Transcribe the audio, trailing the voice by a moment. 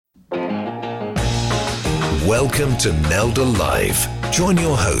Welcome to Nelda Live. Join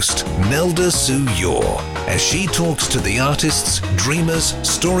your host, Nelda Sue Yore, as she talks to the artists, dreamers,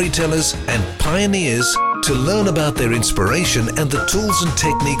 storytellers, and pioneers to learn about their inspiration and the tools and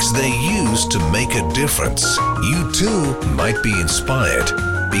techniques they use to make a difference. You too might be inspired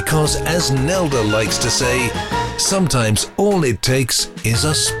because, as Nelda likes to say, sometimes all it takes is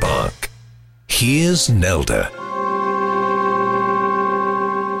a spark. Here's Nelda.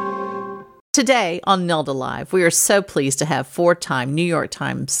 Today on Nelda Live, we are so pleased to have four-time New York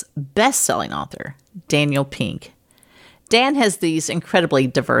Times best-selling author Daniel Pink. Dan has these incredibly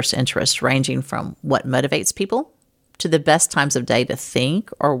diverse interests ranging from what motivates people to the best times of day to think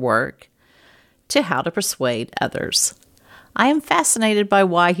or work to how to persuade others. I am fascinated by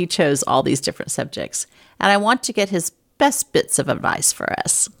why he chose all these different subjects, and I want to get his best bits of advice for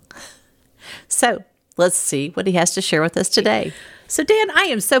us. So let's see what he has to share with us today. So Dan, I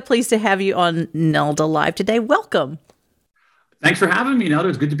am so pleased to have you on Nelda Live today. Welcome. Thanks for having me, Nelda.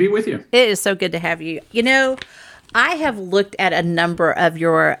 It's good to be with you. It is so good to have you. You know, I have looked at a number of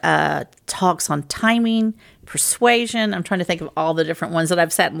your talks on timing, persuasion. I'm trying to think of all the different ones that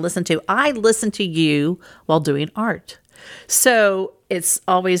I've sat and listened to. I listen to you while doing art. So it's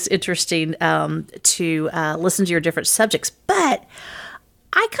always interesting to listen to your different subjects. But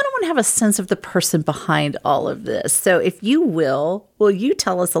I kind of want to have a sense of the person behind all of this. So if you will you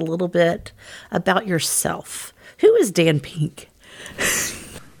tell us a little bit about yourself? Who is Dan Pink?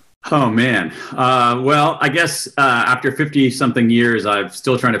 Oh, man. Well, I guess after 50-something years, I'm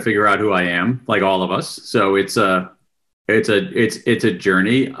still trying to figure out who I am, like all of us. So it's a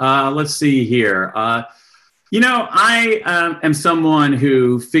journey. Let's see here. I am someone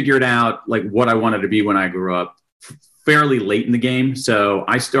who figured out like what I wanted to be when I grew up fairly late in the game. So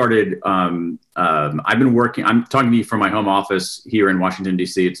I started, I've been working, I'm talking to you from my home office here in Washington,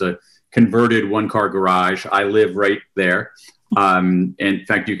 D.C. It's a converted one-car garage. I live right there. And in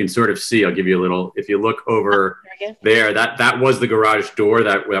fact, you can sort of see, I'll give you a little, if you look over there, that was the garage door,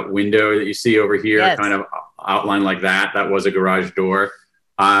 that window that you see over here, yes, kind of outlined like that. That was a garage door.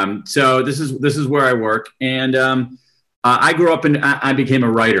 So this is where I work. And I grew up and I became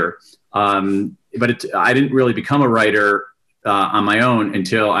a writer. But I didn't really become a writer on my own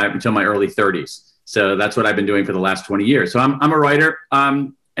until my early 30s. So that's what I've been doing for the last 20 years. So I'm a writer,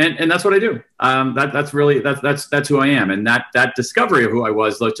 and that's what I do. That's who I am. And that discovery of who I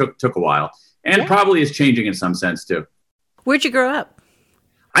was took a while, and probably is changing in some sense too. Where'd you grow up?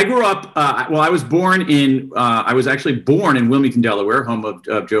 I grew up. I was born in. I was actually born in Wilmington, Delaware, home of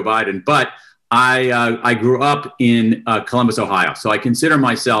Joe Biden, but I grew up in Columbus, Ohio. So I consider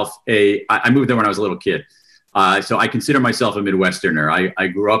myself I moved there when I was a little kid. So I consider myself a Midwesterner. I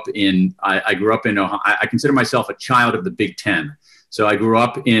grew up in Ohio. I consider myself a child of the Big Ten. So I grew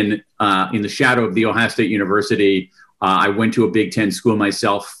up in the shadow of the Ohio State University. I went to a Big Ten school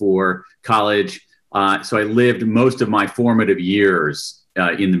myself for college. So I lived most of my formative years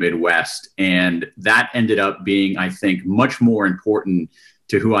in the Midwest. And that ended up being, I think, much more important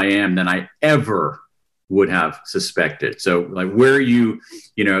to who I am than I ever would have suspected. So like where you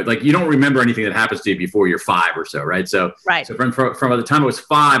don't remember anything that happens to you before you're 5 or so, right? So, right. So from the time I was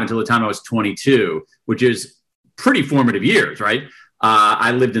 5 until the time I was 22, which is pretty formative years, right?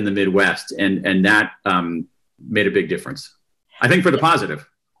 I lived in the Midwest, and that made a big difference. I think for the positive.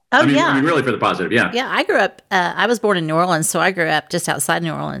 Oh, I mean, really for the positive, yeah. Yeah, I grew up, I was born in New Orleans, so I grew up just outside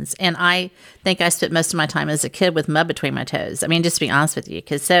New Orleans. And I think I spent most of my time as a kid with mud between my toes. I mean, just to be honest with you.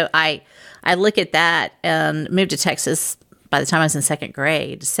 Because so I look at that and moved to Texas by the time I was in second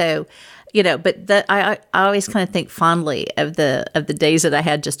grade. So, but I always kind of think fondly of the days that I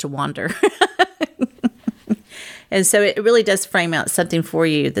had just to wander. And so it really does frame out something for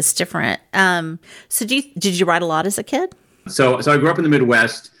you that's different. So did you write a lot as a kid? So I grew up in the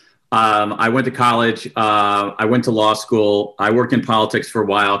Midwest. I went to college. I went to law school. I worked in politics for a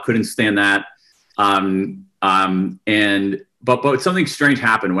while. Couldn't stand that. But something strange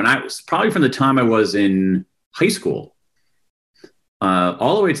happened when I was probably from the time I was in high school,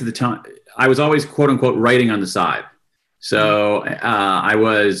 all the way to the time I was always quote unquote writing on the side. So I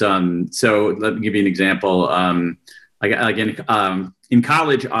was. So let me give you an example. In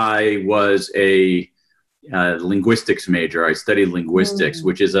college, I was a linguistics major. I studied linguistics,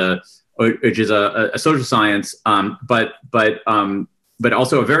 which is a social science, but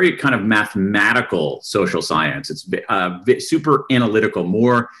also a very kind of mathematical social science. It's super analytical,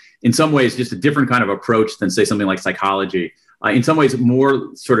 more in some ways just a different kind of approach than say something like psychology. In some ways,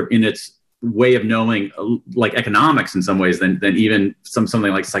 more sort of in its way of knowing, like economics, in some ways than even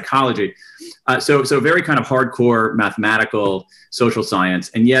something like psychology. So very kind of hardcore mathematical social science,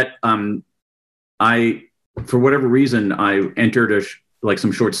 and yet I for whatever reason, I entered like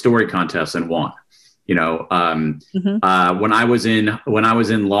some short story contests and won. When I was in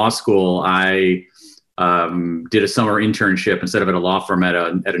law school, I did a summer internship instead of at a law firm at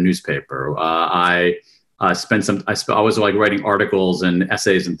a newspaper. I was like writing articles and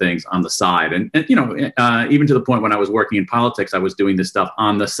essays and things on the side, and even to the point when I was working in politics, I was doing this stuff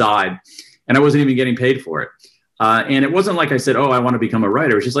on the side, and I wasn't even getting paid for it. And it wasn't like I said, "Oh, I want to become a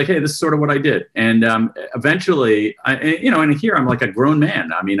writer." It was just like, "Hey, this is sort of what I did." And eventually, and here I'm like a grown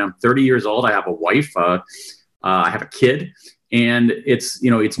man. I mean, I'm 30 years old. I have a wife. I have a kid, and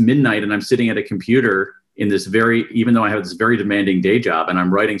it's midnight, and I'm sitting at a computer even though I have this very demanding day job, and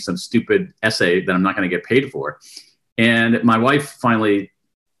I'm writing some stupid essay that I'm not going to get paid for. And my wife finally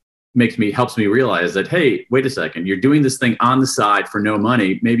helps me realize that, hey, wait a second, you're doing this thing on the side for no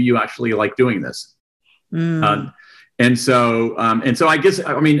money. Maybe you actually like doing this. And so I guess,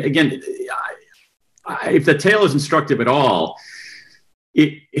 I mean, again, if the tale is instructive at all,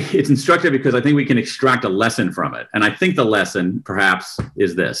 it's instructive because I think we can extract a lesson from it. And I think the lesson perhaps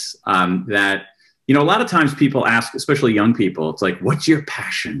is this, that, a lot of times people ask, especially young people, it's like, what's your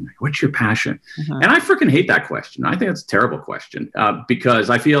passion? What's your passion? And I freaking hate that question. I think that's a terrible question because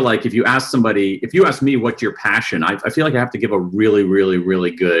I feel like if you ask me, what's your passion? I feel like I have to give a really, really,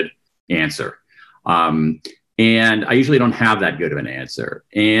 really good answer. And I usually don't have that good of an answer.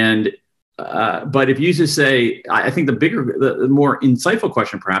 And, but if you just say, I think the more insightful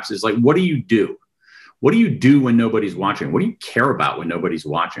question perhaps is like, what do you do? What do you do when nobody's watching? What do you care about when nobody's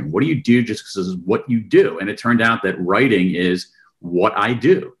watching? What do you do just because it's what you do? And it turned out that writing is what I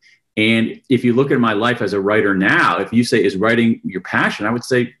do. And if you look at my life as a writer now, if you say, is writing your passion? I would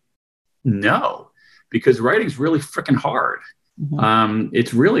say no, because writing is really freaking hard.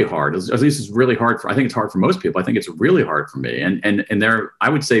 It's really hard. At least it's really hard I think it's hard for most people. I think it's really hard for me. And there, I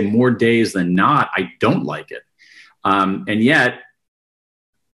would say more days than not, I don't like it. And yet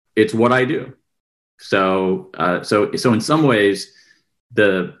it's what I do. So in some ways,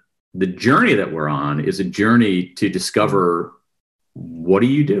 the journey that we're on is a journey to discover, what do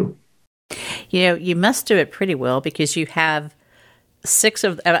you do? You must do it pretty well because you have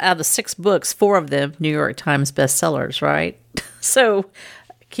out of the 6 books, 4 of them New York Times bestsellers, right? So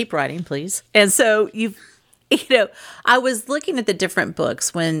keep writing, please. And so I was looking at the different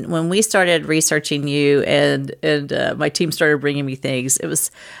books when we started researching you and my team started bringing me things. It was,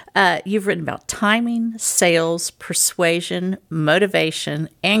 you've written about timing, sales, persuasion, motivation,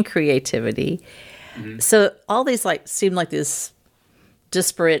 and creativity. So all these seem like these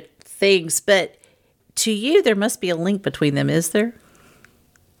disparate things, but to you, there must be a link between them, is there?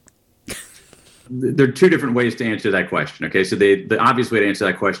 There are 2 different ways to answer that question. Okay, so the obvious way to answer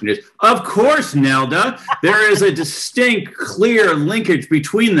that question is, of course, Nelda, there is a distinct, clear linkage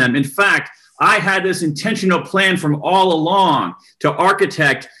between them. In fact, I had this intentional plan from all along to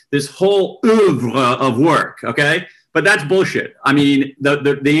architect this whole oeuvre of work. Okay, but that's bullshit. I mean,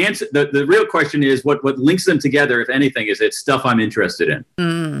 the answer, the real question is what links them together, if anything, is it's stuff I'm interested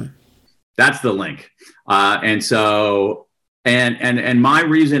in. That's the link. And so, and my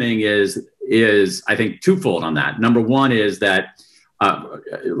reasoning is I think twofold on that. Number one is that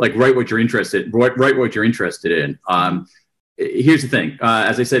write what you're interested in. Here's the thing.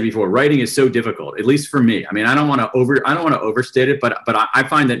 As I said before, writing is so difficult, at least for me. I mean, I don't want to overstate it, but I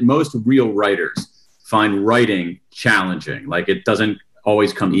find that most real writers find writing challenging. Like, it doesn't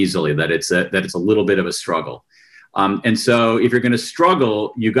always come easily, that it's a little bit of a struggle. And so if you're going to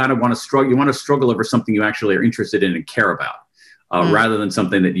struggle, you want to struggle over something you actually are interested in and care about. Rather than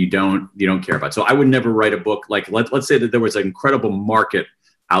something that you don't care about. So I would never write a book like, let's say that there was an incredible market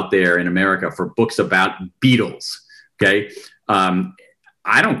out there in America for books about Beatles. Okay.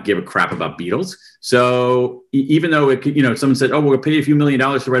 I don't give a crap about Beatles. So even though someone said, oh, we'll pay you a few $1 million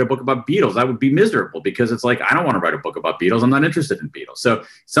to write a book about Beatles, I would be miserable because it's like, I don't want to write a book about Beatles. I'm not interested in Beatles. So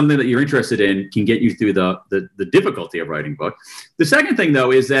something that you're interested in can get you through the difficulty of writing a book. The second thing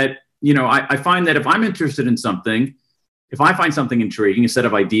though, is that, I find that if I'm interested in something, if I find something intriguing, a set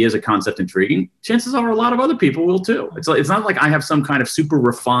of ideas, a concept intriguing, chances are a lot of other people will too. It's not like I have some kind of super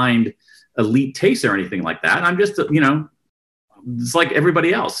refined elite taste or anything like that. I'm just, it's like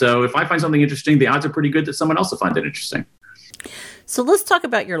everybody else. So if I find something interesting, the odds are pretty good that someone else will find it interesting. So let's talk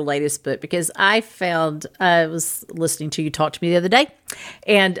about your latest book, because I was listening to you talk to me the other day,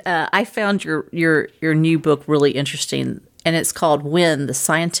 and I found your new book really interesting, and it's called When: The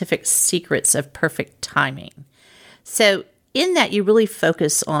Scientific Secrets of Perfect Timing. So in that, you really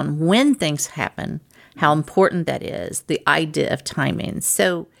focus on when things happen, how important that is, the idea of timing.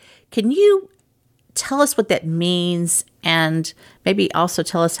 So can you tell us what that means, and maybe also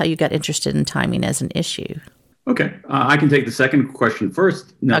tell us how you got interested in timing as an issue. Okay, I can take the second question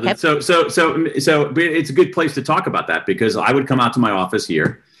first. No, okay. So but it's a good place to talk about that, because I would come out to my office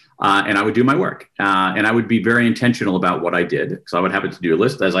here, and I would do my work, and I would be very intentional about what I did. So I would have a to-do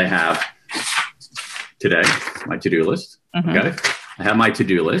list, as I have today, my to-do list. Mm-hmm. Okay, I have my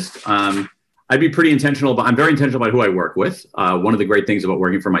to-do list. I'd be pretty intentional, but I'm very intentional about who I work with. One of the great things about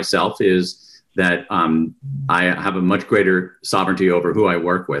working for myself is that I have a much greater sovereignty over who I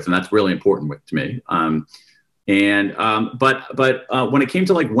work with, and that's really important to me. But when it came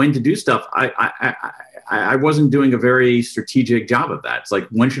to like when to do stuff, I wasn't doing a very strategic job of that. It's like,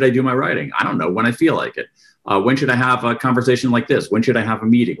 when should I do my writing? I don't know, when I feel like it. When should I have a conversation like this? When should I have a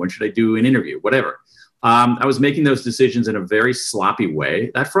meeting? When should I do an interview? Whatever. I was making those decisions in a very sloppy way.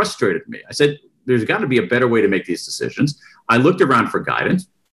 That frustrated me. I said, there's got to be a better way to make these decisions. I looked around for guidance.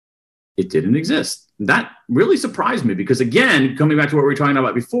 It didn't exist. That really surprised me, because again, coming back to what we were talking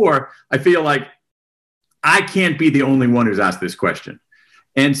about before, I feel like I can't be the only one who's asked this question.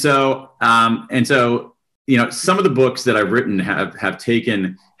 And so, you know, some of the books that I've written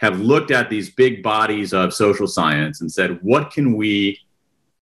have looked at these big bodies of social science and said, what can we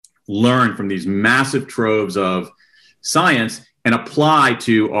learn from these massive troves of science and apply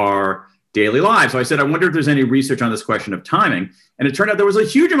to our daily lives? So I said, I wonder if there's any research on this question of timing. And it turned out there was a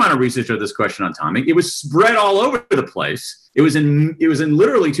huge amount of research on this question on timing. It was spread all over the place. It was in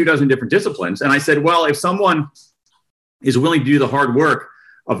literally 24 different disciplines. And I said, well, if someone is willing to do the hard work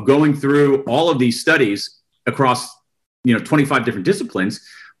of going through all of these studies across, 25 different disciplines,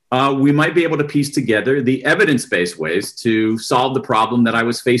 we might be able to piece together the evidence-based ways to solve the problem that I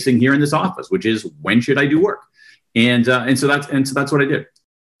was facing here in this office, which is, when should I do work? And so that's what I did.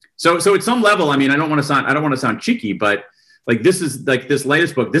 So at some level, I mean, I don't want to sound cheeky, but like, this is like this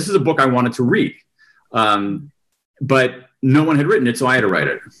latest book. This is a book I wanted to read, but no one had written it, so I had to write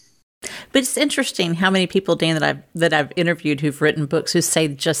it. But it's interesting how many people, Dan, that I've interviewed who've written books who say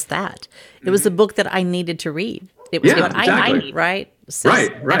just that. It was the book that I needed to read. It was what I needed, right? So,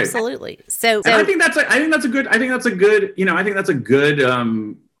 right. Absolutely. So I think that's a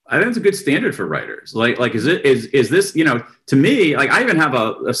good standard for writers. Like is this, to me, like, I even have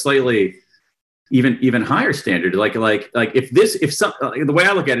a slightly even higher standard. Like the way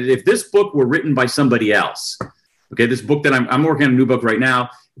I look at it, if this book were written by somebody else, okay, this book that I'm working on a new book right now,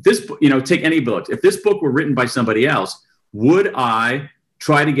 this, take any book, if this book were written by somebody else, would I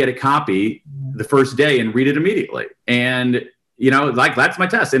try to get a copy the first day and read it immediately? And, that's my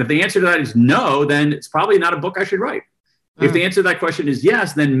test. And if the answer to that is no, then it's probably not a book I should write. If the answer to that question is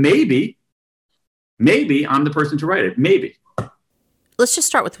yes, then maybe I'm the person to write it. Maybe. Let's just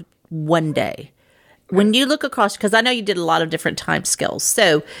start with one day. When you look across, because I know you did a lot of different time scales.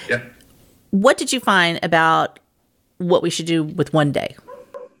 So what did you find about what we should do with one day?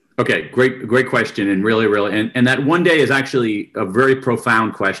 Okay, great question. And really, and that one day is actually a very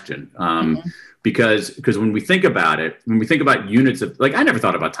profound question. Because when we think about it, when we think about units of, like, I never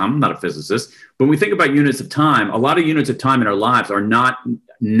thought about time, I'm not a physicist, but when we think about units of time, a lot of units of time in our lives are not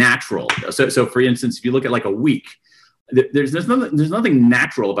natural. So for instance, if you look at like a week, there's nothing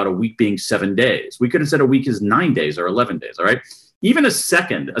natural about a week being 7 days. We could have said a week is 9 days or 11 days, all right? Even a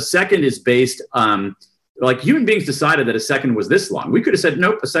second is based, like, human beings decided that a second was this long. We could have said,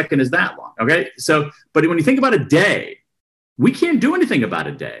 nope, a second is that long, okay? So, but when you think about a day, we can't do anything about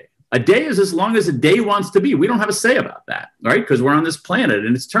a day. A day is as long as a day wants to be. We don't have a say about that, right? Because we're on this planet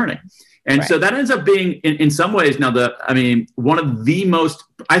and it's turning. And so that ends up being, in some ways, now one of the most,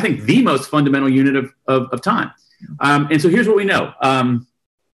 I think, the most fundamental unit of time. And so here's what we know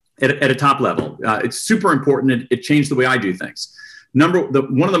at a top level. It's super important. It changed the way I do things. One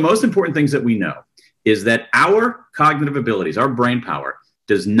of the most important things that we know is that our cognitive abilities, our brain power,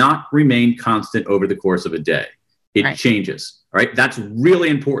 does not remain constant over the course of a day. It changes. Right? That's really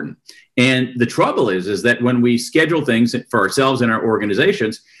important. And the trouble is that when we schedule things for ourselves and our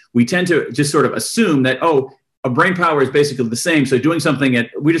organizations, we tend to just sort of assume that, a brain power is basically the same. So doing something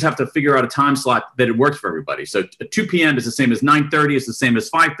we just have to figure out a time slot that it works for everybody. So 2 p.m. is the same as 9:30, is the same as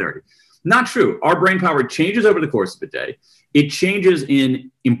 5:30. Not true. Our brain power changes over the course of a day. It changes in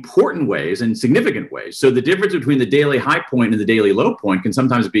important ways and significant ways. So the difference between the daily high point and the daily low point can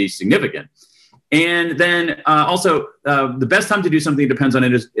sometimes be significant. And then also, the best time to do something depends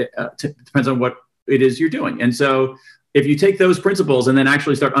on what it is you're doing. And so if you take those principles and then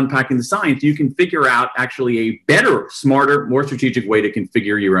actually start unpacking the science, you can figure out actually a better, smarter, more strategic way to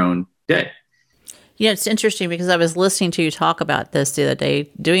configure your own day. It's interesting because I was listening to you talk about this the other day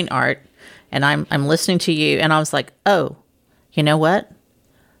doing art, and I'm listening to you, and I was like, oh, you know what?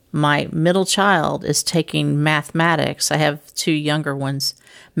 My middle child is taking mathematics. I have two younger ones.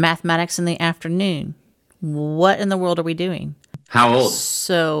 Mathematics in the afternoon. What in the world are we doing? How old?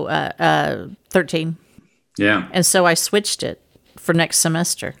 So, 13. Yeah. And so I switched it for next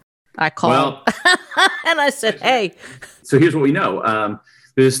semester. I called and I said, hey. So here's what we know.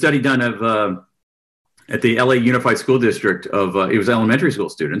 There's a study done of at the LA Unified School District of, it was elementary school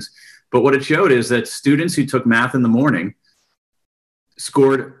students. But what it showed is that students who took math in the morning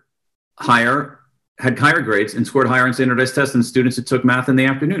scored higher, had higher grades and scored higher in standardized tests than students who took math in the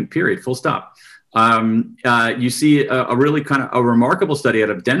afternoon, period, full stop. You see a really kind of a remarkable study out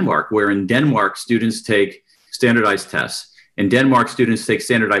of Denmark, where in Denmark, students take standardized tests. In Denmark, students take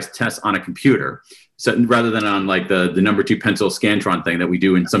standardized tests on a computer, so rather than on like the number 2 pencil Scantron thing that we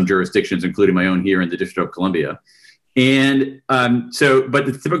do in some jurisdictions, including my own here in the District of Columbia. And but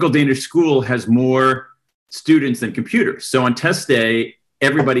the typical Danish school has more students than computers. So on test day,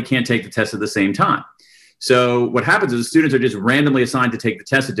 everybody can't take the test at the same time. So what happens is the students are just randomly assigned to take the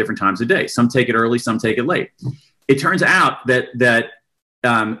test at different times of day. Some take it early, some take it late. It turns out that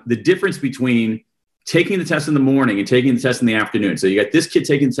the difference between taking the test in the morning and taking the test in the afternoon. So you got this kid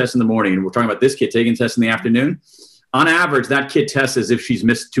taking the test in the morning, and we're talking about this kid taking the test in the afternoon. On average, that kid tests as if she's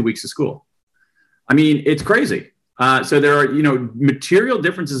missed 2 weeks of school. I mean, it's crazy. So there are, material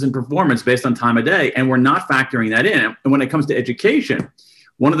differences in performance based on time of day, and we're not factoring that in. And when it comes to education,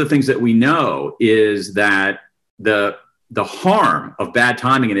 one of the things that we know is that the harm of bad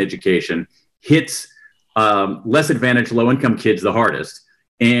timing in education hits less advantaged low-income kids the hardest,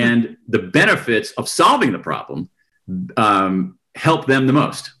 and the benefits of solving the problem help them the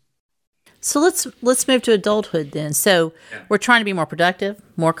most. So let's move to adulthood then. So we're trying to be more productive,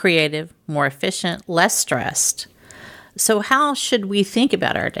 more creative, more efficient, less stressed. So how should we think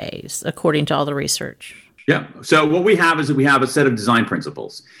about our days according to all the research? Yeah. So what we have is that we have a set of design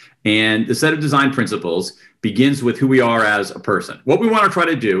principles. And the set of design principles begins with who we are as a person. What we want to try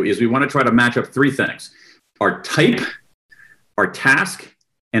to do is we want to try to match up 3 things: our type, our task,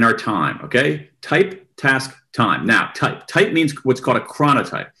 and our time. Okay? Type, task, time. Now, type. Type means what's called a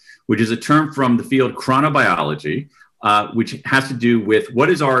chronotype, which is a term from the field chronobiology, which has to do with what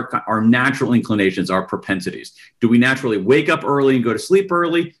is our natural inclinations, our propensities. Do we naturally wake up early and go to sleep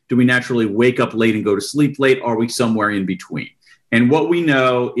early? Do we naturally wake up late and go to sleep late? Are we somewhere in between? And what we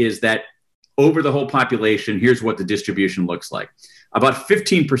know is that over the whole population, here's what the distribution looks like. About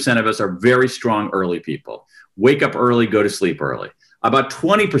 15% of us are very strong early people. Wake up early, go to sleep early. About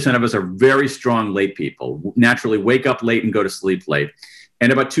 20% of us are very strong late people. Naturally wake up late and go to sleep late.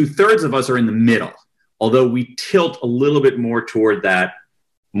 And about 2/3 of us are in the middle, although we tilt a little bit more toward that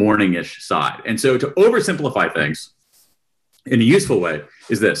morning-ish side. And so to oversimplify things in a useful way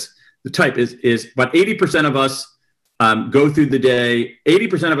is this. The type is about 80% of us go through the day.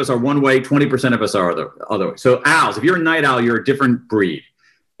 80% of us are one way, 20% of us are other way. So owls, if you're a night owl, you're a different breed.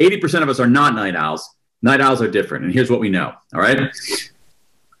 80% of us are not night owls. Night owls are different. And here's what we know, all right?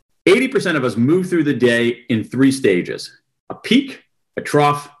 80% of us move through the day in 3 stages: a peak, a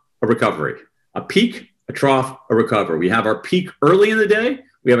trough, a recovery. A peak, a trough, a recovery. We have our peak early in the day,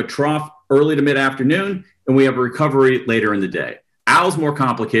 we have a trough early to mid-afternoon, and we have a recovery later in the day. Owls more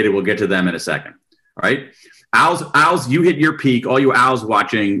complicated. We'll get to them in a second. All right. Owls, you hit your peak. All you owls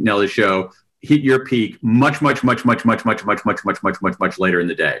watching Nella's show hit your peak much later in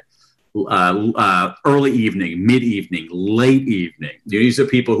the day. Early evening, mid-evening, late evening. These are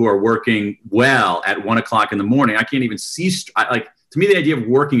people who are working well at 1 o'clock in the morning. I can't even see. To me, the idea of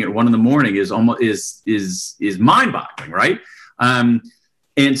working at 1 in the morning is almost is mind-boggling, right?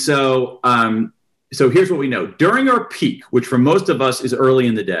 So here's what we know. During our peak, which for most of us is early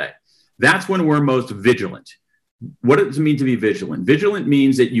in the day, that's when we're most vigilant. What does it mean to be vigilant? Vigilant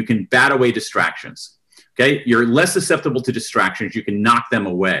means that you can bat away distractions. Okay, you're less susceptible to distractions. You can knock them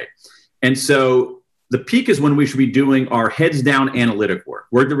away. And so the peak is when we should be doing our heads down analytic work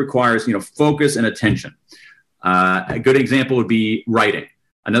that requires focus and attention. A good example would be writing.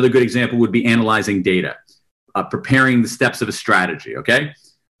 Another good example would be analyzing data, preparing the steps of a strategy. Okay,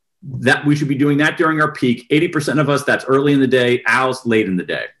 that we should be doing that during our peak. 80% of us, that's early in the day. Owls, late in the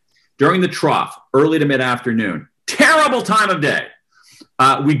day. During the trough, early to mid-afternoon, terrible time of day.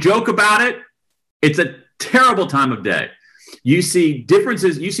 We joke about it. It's a terrible time of day. You see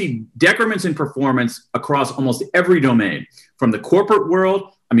differences, you see decrements in performance across almost every domain. From the corporate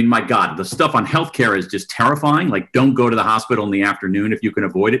world, I mean, my God, the stuff on healthcare is just terrifying. Like, don't go to the hospital in the afternoon if you can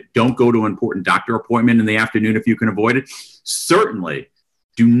avoid it. Don't go to an important doctor appointment in the afternoon if you can avoid it. Certainly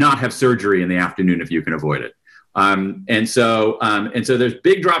do not have surgery in the afternoon if you can avoid it. And so there's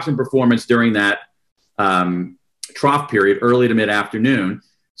big drops in performance during that trough period, early to mid-afternoon.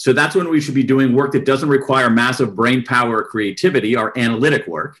 So that's when we should be doing work that doesn't require massive brain power or creativity, our analytic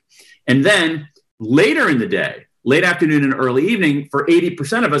work. And then later in the day, late afternoon and early evening, for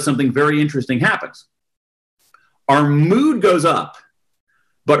 80% of us, something very interesting happens. Our mood goes up,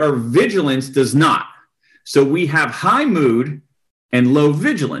 but our vigilance does not. So we have high mood and low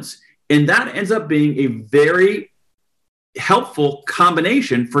vigilance. And that ends up being a very helpful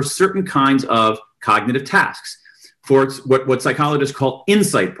combination for certain kinds of cognitive tasks, for what psychologists call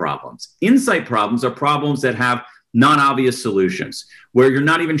insight problems. Insight problems are problems that have non-obvious solutions, where you're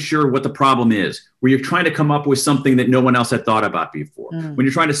not even sure what the problem is, where you're trying to come up with something that no one else had thought about before, when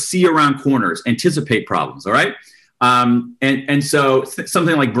you're trying to see around corners, anticipate problems, all right? And so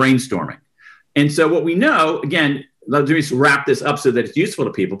something like brainstorming. And so what we know, again, let me wrap this up so that it's useful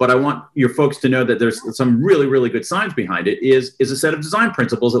to people, but I want your folks to know that there's some really, really good science behind it, is a set of design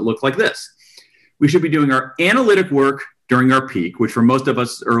principles that look like this. We should be doing our analytic work during our peak, which for most of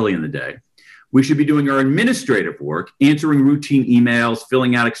us is early in the day. We should be doing our administrative work, answering routine emails,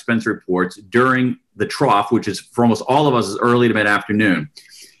 filling out expense reports during the trough, which is for almost all of us is early to mid-afternoon.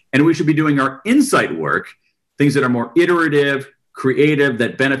 And we should be doing our insight work, things that are more iterative, creative,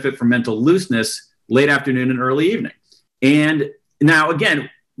 that benefit from mental looseness, late afternoon and early evening. And now, again,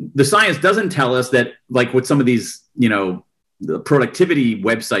 the science doesn't tell us that, like what some of these, the productivity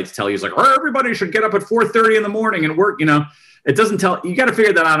websites tell you, is like, oh, everybody should get up at 4:30 in the morning and work. It doesn't tell, you got to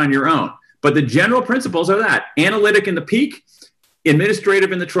figure that out on your own. But the general principles are that: analytic in the peak,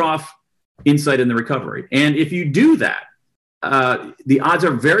 administrative in the trough, insight in the recovery. And if you do that, the odds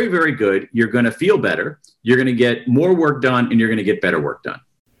are very, very good. You're going to feel better. You're going to get more work done, and you're going to get better work done.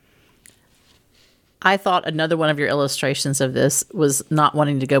 I thought another one of your illustrations of this was not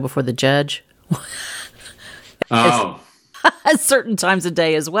wanting to go before the judge. Oh. At certain times of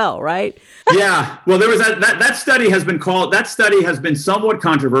day as well, right? Yeah. Well, there was that study has been somewhat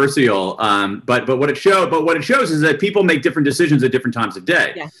controversial. But what it shows is that people make different decisions at different times of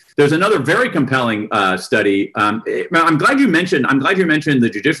day. Yeah. There's another very compelling study. I'm glad you mentioned the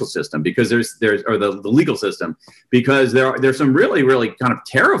judicial system, because there's the legal system, because there's some really, really kind of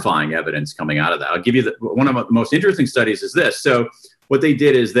terrifying evidence coming out of that. I'll give you one of the most interesting studies is this. So what they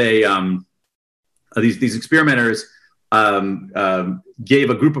did is they these experimenters gave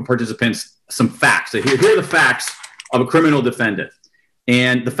a group of participants some facts. So here are the facts of a criminal defendant.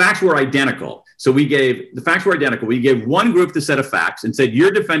 And the facts were identical. So we gave one group the set of facts and said,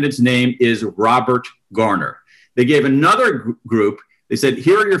 your defendant's name is Robert Garner. They gave another group, they said,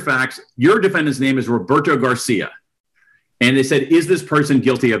 here are your facts. Your defendant's name is Roberto Garcia. And they said, is this person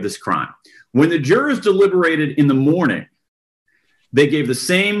guilty of this crime? When the jurors deliberated in the morning, they gave the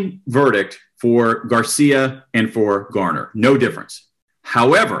same verdict for Garcia and for Garner. No difference.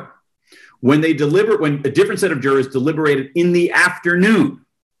 However, when a different set of jurors deliberated in the afternoon,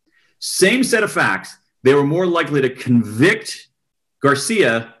 same set of facts, they were more likely to convict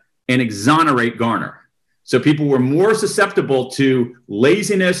Garcia and exonerate Garner. So people were more susceptible to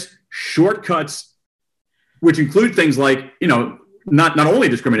laziness, shortcuts, which include things like, not only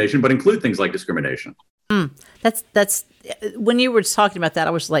discrimination, but include things like discrimination. That's when you were talking about that,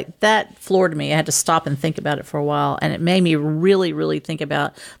 I was like, that floored me. I had to stop and think about it for a while, and it made me really, really think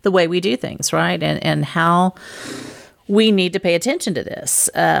about the way we do things, right? And how we need to pay attention to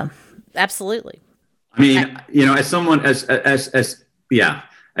this. Absolutely. I mean, as someone as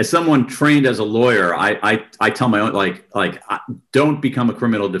someone trained as a lawyer, I tell my own don't become a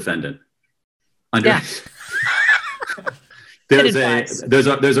criminal defendant. There's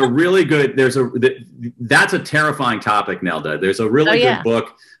a really good, that's a terrifying topic, Nelda. There's a really good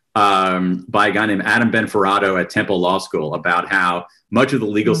book by a guy named Adam Benferrato at Temple Law School about how much of the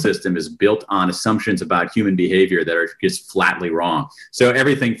legal system is built on assumptions about human behavior that are just flatly wrong. So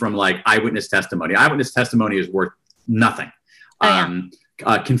everything from like eyewitness testimony is worth nothing.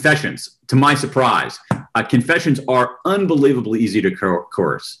 Confessions, to my surprise, confessions are unbelievably easy to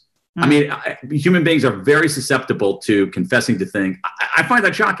coerce. I mean, human beings are very susceptible to confessing to things. I find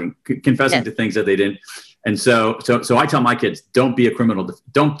that shocking, confessing to things that they didn't. And so I tell my kids, don't be a criminal.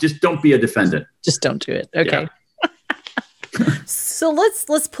 Don't be a defendant. Just don't do it. Okay. Yeah. So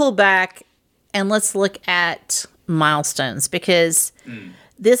let's pull back and let's look at milestones, because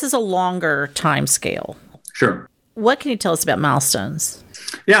this is a longer time scale. Sure. What can you tell us about milestones?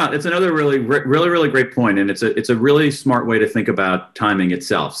 Yeah, it's another really, really, really great point, and it's a really smart way to think about timing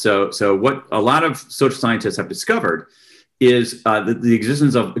itself. So what a lot of social scientists have discovered is the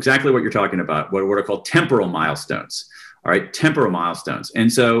existence of exactly what you're talking about, what are called temporal milestones. All right, temporal milestones, and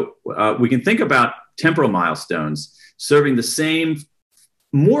so we can think about temporal milestones serving the same,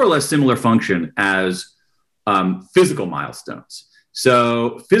 more or less similar function as physical milestones.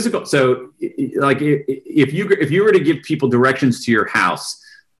 So physical. So like if you were to give people directions to your house,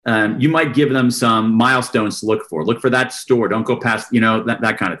 you might give them some milestones to look for. Look for that store. Don't go past,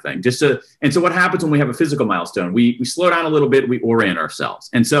 that kind of thing. And so what happens when we have a physical milestone? We slow down a little bit, we orient ourselves.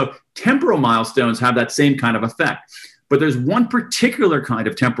 And so temporal milestones have that same kind of effect. But there's one particular kind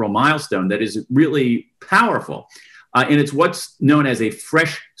of temporal milestone that is really powerful. And it's what's known as a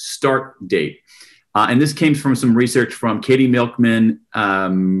fresh start date. And this came from some research from Katie Milkman,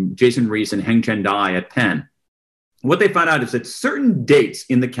 Jason Reese, and Heng Chen Dai at Penn. What they found out is that certain dates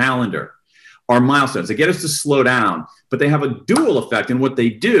in the calendar are milestones. They get us to slow down, but they have a dual effect. And what they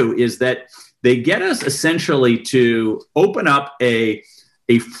do is that they get us essentially to open up a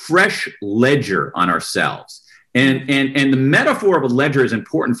fresh ledger on ourselves. And the metaphor of a ledger is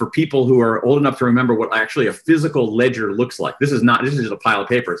important for people who are old enough to remember what actually a physical ledger looks like. This is just a pile of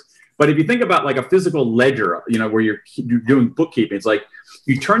papers. But if you think about like a physical ledger, where you're doing bookkeeping, it's like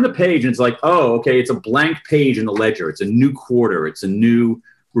you turn the page and it's like, oh, okay, it's a blank page in the ledger. It's a new quarter. It's a new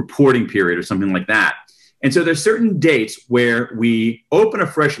reporting period or something like that. And so there's certain dates where we open a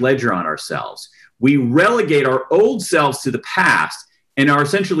fresh ledger on ourselves. We relegate our old selves to the past and are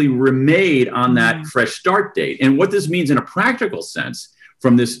essentially remade on that fresh start date. And what this means in a practical sense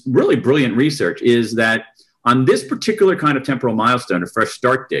from this really brilliant research is that on this particular kind of temporal milestone, a fresh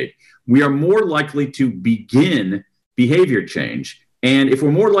start date, we are more likely to begin behavior change. And if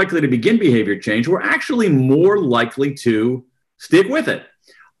we're more likely to begin behavior change, we're actually more likely to stick with it.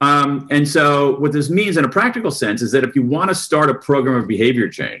 And so what this means in a practical sense is that if you want to start a program of behavior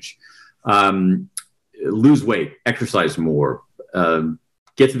change, lose weight, exercise more,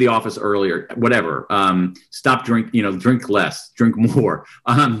 get to the office earlier, whatever, stop drink less, drink more.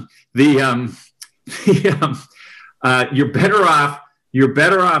 You're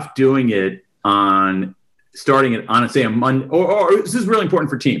better off doing it on starting it on, say, a Monday, or this is really important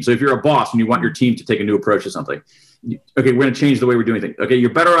for teams. So if you're a boss and you want your team to take a new approach to something, okay, we're going to change the way we're doing things. Okay,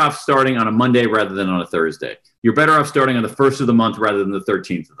 you're better off starting on a Monday rather than on a Thursday. You're better off starting on the 1st of the month rather than the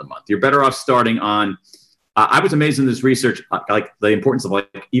 13th of the month. You're better off starting on, I was amazed in this research, like the importance of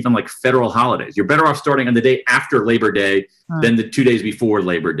even federal holidays. You're better off starting on the day after Labor Day than the 2 days before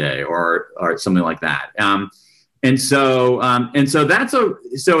Labor Day or something like that. So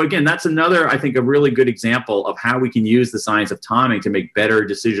again, that's another, I think, a really good example of how we can use the science of timing to make better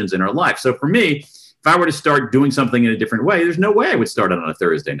decisions in our life. So for me, if I were to start doing something in a different way, there's no way I would start it on a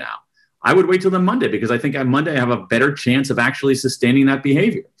Thursday now. I would wait till the Monday because I think on Monday I have a better chance of actually sustaining that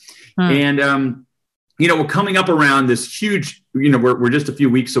behavior. And, we're coming up around this huge, we're just a few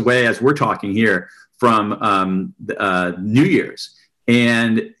weeks away as we're talking here from New Year's.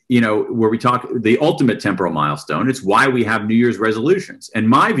 And, where we talk the ultimate temporal milestone, it's why we have New Year's resolutions. And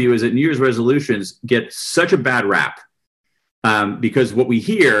my view is that New Year's resolutions get such a bad rap because what we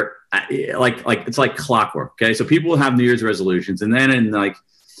hear, it's like clockwork. Okay. So people will have New Year's resolutions. And then in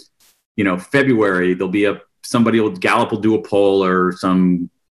February, there'll be Gallup will do a poll or some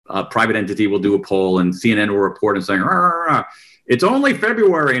private entity will do a poll and CNN will report and saying, it's only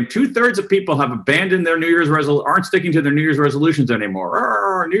February and 2/3 of people have abandoned their New Year's aren't sticking to their New Year's resolutions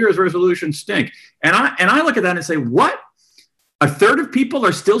anymore. New Year's resolutions stink. And I look at that and say, what? 1/3 of people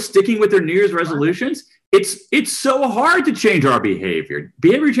are still sticking with their New Year's resolutions? It's so hard to change our behavior.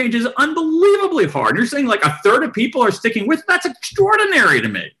 Behavior change is unbelievably hard. And you're saying 1/3 of people are sticking with, that's extraordinary to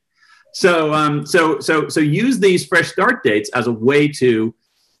me. So use these fresh start dates as a way to,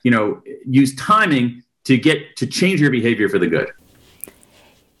 use timing to change your behavior for the good.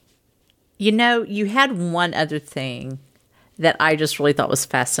 You had one other thing that I just really thought was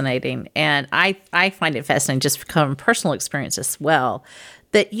fascinating. And I find it fascinating just from personal experience as well,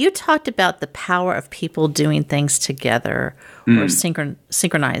 that you talked about the power of people doing things together or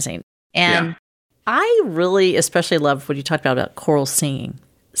synchronizing. And I really especially loved what you talked about choral singing.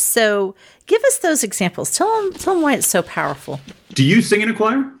 So give us those examples. Tell them why it's so powerful. Do you sing in a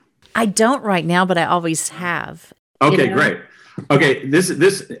choir? I don't right now, but I always have. Okay, great. Okay, this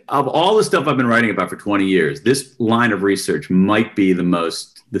of all the stuff I've been writing about for 20 years, this line of research might be the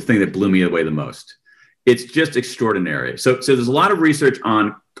thing that blew me away the most. It's just extraordinary. So there's a lot of research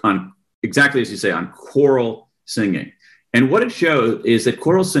on exactly as you say, on choral singing. And what it shows is that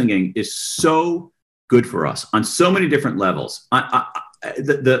choral singing is so good for us on so many different levels. The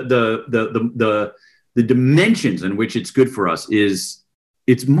dimensions in which it's good for us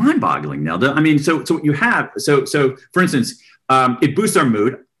it's mind-boggling now. So what you have, so for instance, it boosts our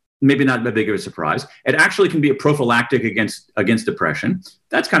mood. Maybe not that big of a surprise. It actually can be a prophylactic against depression.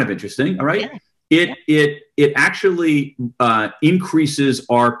 That's kind of interesting. All right. Yeah. It actually increases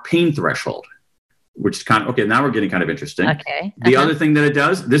our pain threshold, which is kind of, okay, now we're getting kind of interesting. Okay. The other thing that it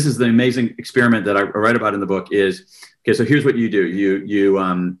does, this is the amazing experiment that I write about in the book is, okay, so here's what you do.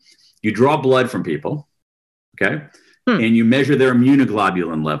 You draw blood from people, okay? And you measure their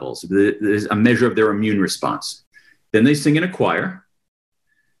immunoglobulin levels. There's a measure of their immune response. Then they sing in a choir,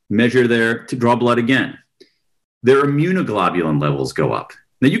 to draw blood again. Their immunoglobulin levels go up.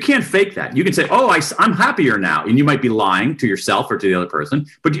 Now, you can't fake that. You can say, oh, I'm happier now. And you might be lying to yourself or to the other person.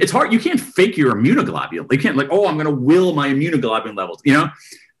 But it's hard. You can't fake your immunoglobulin. You can't I'm going to will my immunoglobulin levels,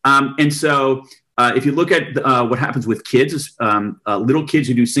 And so if you look at what happens with kids, little kids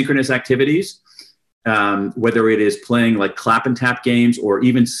who do synchronous activities, whether it is playing like clap and tap games or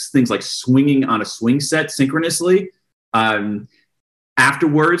even things like swinging on a swing set synchronously,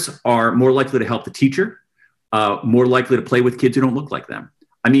 afterwards are more likely to help the teacher, more likely to play with kids who don't look like them.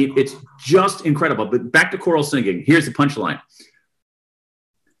 I mean, it's just incredible. But back to choral singing, here's the punchline.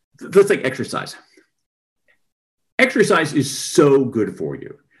 Let's take exercise. Exercise is so good for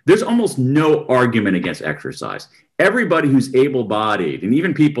you. There's almost no argument against exercise. Everybody who's able-bodied, and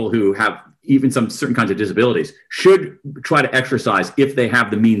even people who have even some certain kinds of disabilities, should try to exercise if they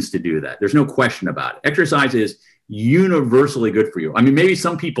have the means to do that. There's no question about it. Exercise is universally good for you. I mean, maybe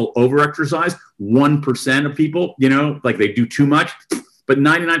some people over-exercise, 1% of people, like they do too much, but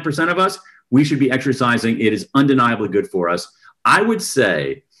 99% of us, we should be exercising. It is undeniably good for us. I would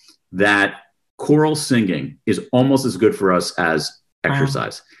say that choral singing is almost as good for us as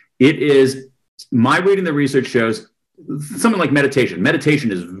exercise. Wow. It is, my reading the research shows, something like meditation.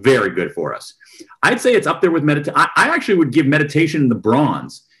 Meditation is very good for us. I'd say it's up there with meditation. I actually would give meditation the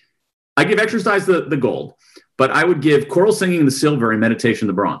bronze. I give exercise the gold, but I would give choral singing the silver and meditation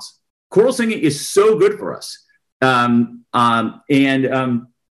the bronze. Choral singing is so good for us. On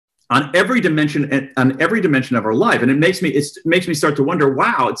every dimension of our life. And it makes me start to wonder,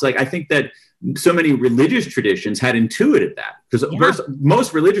 wow, it's like, I think that so many religious traditions had intuited that, because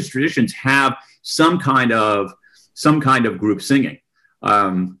most religious traditions have some kind of group singing.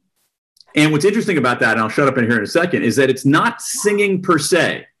 And what's interesting about that, and I'll shut up in here in a second, is that it's not singing per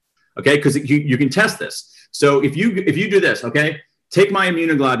se. Okay. Because you can test this. So if you do this, okay, take my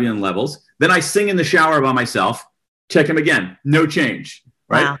immunoglobulin levels, then I sing in the shower by myself, check them again, no change.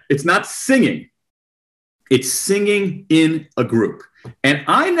 Right? Wow. It's not singing. It's singing in a group. And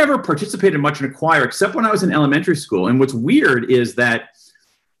I never participated much in a choir except when I was in elementary school. And what's weird is that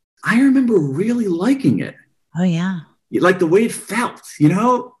I remember really liking it. Oh, yeah. Like the way it felt,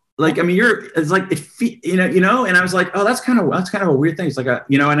 like, I mean, it's like, and I was like, oh, that's kind of a weird thing. It's like,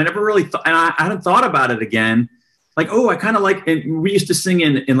 and I never really thought, and I hadn't thought about it again. Like, oh, I kind of like, and we used to sing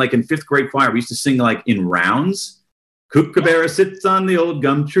in fifth grade choir, we used to sing like in rounds. Kookaburra sits on the old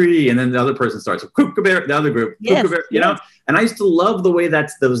gum tree, and then the other person starts. Kookaburra, the other group, yes, Kookaburra, And I used to love the way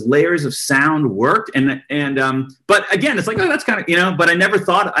those layers of sound worked. And but again, it's like, oh, that's kind of, But I never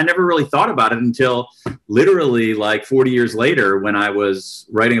really thought about it until literally like 40 years later when I was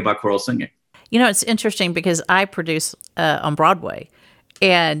writing about choral singing. It's interesting because I produce on Broadway,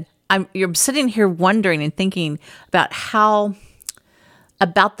 and you're sitting here wondering and thinking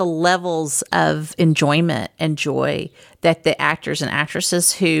about the levels of enjoyment and joy that the actors and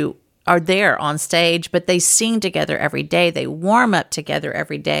actresses who are there on stage, but they sing together every day. They warm up together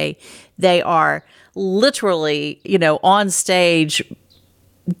every day. They are literally, on stage,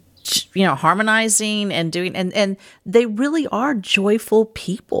 harmonizing and doing, and they really are joyful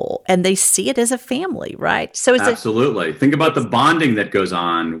people, and they see it as a family, right? So it's absolutely. Think about the bonding that goes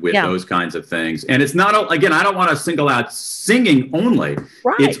on with those kinds of things. And it's not, again, I don't want to single out singing only.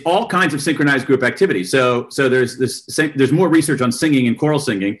 Right. It's all kinds of synchronized group activity. So there's more research on singing and choral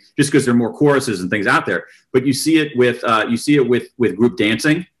singing just because there are more choruses and things out there. But you see it with group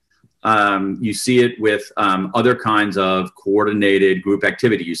dancing. You see it with other kinds of coordinated group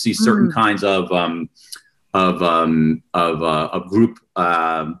activity. You see certain kinds of group,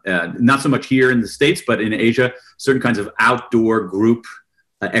 not so much here in the States, but in Asia, certain kinds of outdoor group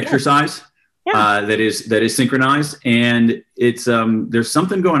exercise that is synchronized, and it's there's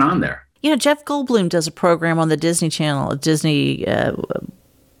something going on there. Jeff Goldblum does a program on the Disney Channel, Disney.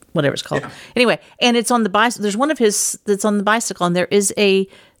 Whatever it's called. Yeah. Anyway, and it's on the bicycle. There's one of his that's on the bicycle, and there is a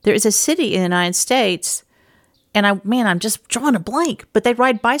city in the United States, and I'm just drawing a blank, but they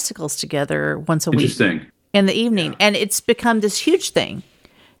ride bicycles together once a week in the evening, and it's become this huge thing.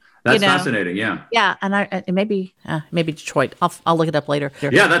 That's fascinating. Yeah. Yeah, and maybe Detroit. I'll look it up later.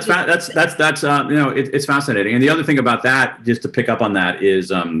 Yeah, that's it's fascinating. And the other thing about that, just to pick up on that,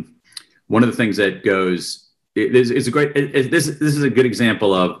 is one of the things that goes. This is a good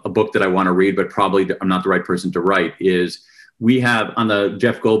example of a book that I want to read, but probably I'm not the right person to write. Is we have on the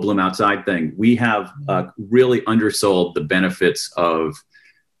Jeff Goldblum outside thing, we have really undersold the benefits of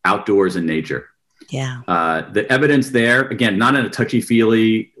outdoors and nature. Yeah. The evidence there, again, not in a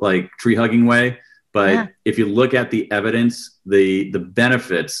touchy-feely, like tree-hugging way, but if you look at the evidence, the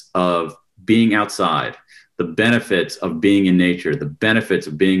benefits of being outside, the benefits of being in nature, the benefits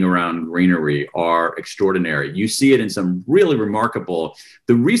of being around greenery are extraordinary. You see it in some really remarkable,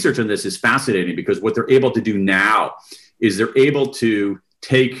 the research on this is fascinating because what they're able to do now is they're able to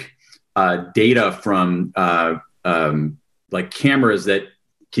take data from like cameras that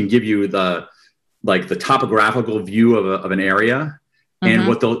can give you the topographical view of an area. And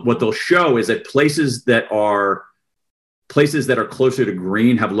what they'll show is that places that are closer to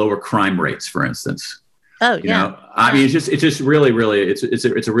green have lower crime rates, for instance. Oh, you know, I mean, it's just really,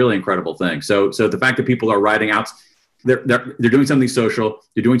 it's a really incredible thing. So the fact that people are riding out, they're doing something social,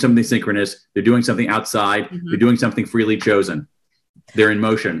 they're doing something synchronous, they're doing something outside, they're doing something freely chosen. They're in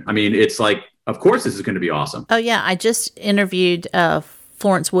motion. I mean, it's like, of course, this is going to be awesome. Oh yeah, I just interviewed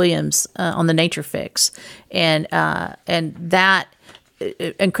Florence Williams on the Nature Fix, and that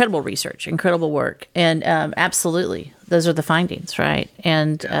incredible research, incredible work, and absolutely, those are the findings, right?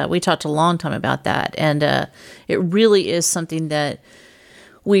 And we talked a long time about that, and it really is something that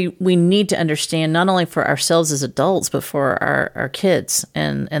we need to understand, not only for ourselves as adults, but for our kids,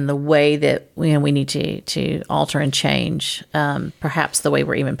 and the way that we need to alter and change, perhaps the way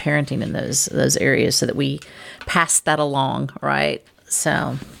we're even parenting in those areas, so that we pass that along, right?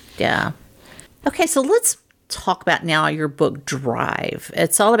 So, yeah. Okay, so let's talk about now your book, Drive.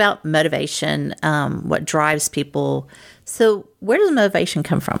 It's all about motivation, what drives people. So where does motivation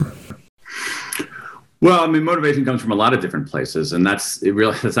come from? Well, I mean, motivation comes from a lot of different places, and that's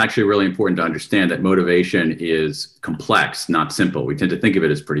actually really important to understand that motivation is complex, not simple. We tend to think of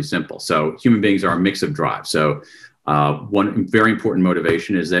it as pretty simple. So human beings are a mix of drives. So one very important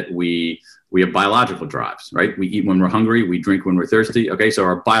motivation is that we have biological drives, right? We eat when we're hungry, we drink when we're thirsty. Okay, so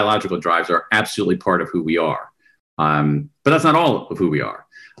our biological drives are absolutely part of who we are. But that's not all of who we are.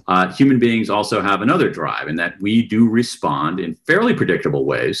 Human beings also have another drive, in that we do respond in fairly predictable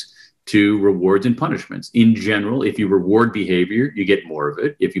ways to rewards and punishments. In general, if you reward behavior, you get more of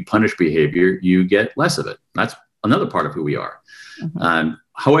it. If you punish behavior, you get less of it. That's another part of who we are.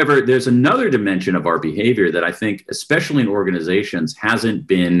 However, there's another dimension of our behavior that I think, especially in organizations, hasn't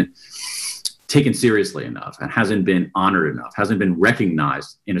been taken seriously enough and hasn't been honored enough, hasn't been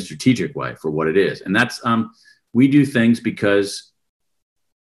recognized in a strategic way for what it is. And that's we do things because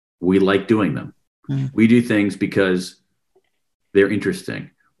we like doing them. We do things because they're interesting.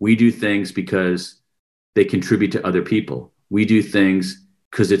 We do things because they contribute to other people. We do things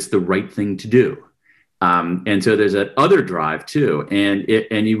because it's the right thing to do. And so there's that other drive too.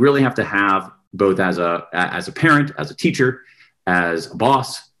 And you really have to have both as a parent, as a teacher, as a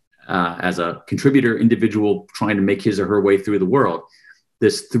boss, as a contributor individual trying to make his or her way through the world,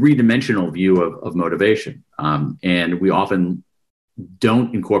 this three-dimensional view of motivation. And we often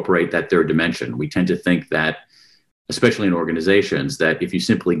don't incorporate that third dimension. We tend to think that, especially in organizations, that if you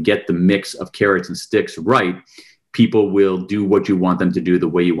simply get the mix of carrots and sticks right, people will do what you want them to do the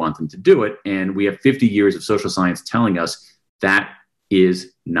way you want them to do it. And we have 50 years of social science telling us that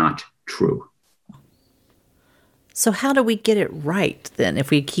is not true. So how do we get it right then if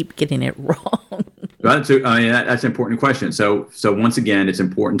we keep getting it wrong? That's an important question. So once again, it's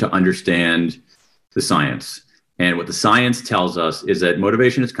important to understand the science. And what the science tells us is that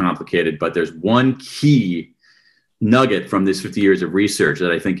motivation is complicated, but there's one key nugget from this 50 years of research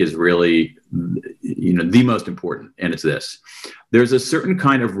that I think is really, the most important. And it's this: there's a certain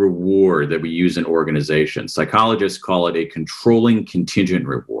kind of reward that we use in organizations. Psychologists call it a controlling contingent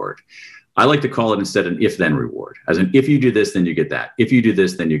reward. I like to call it instead an if-then reward, as in, if you do this, then you get that. If you do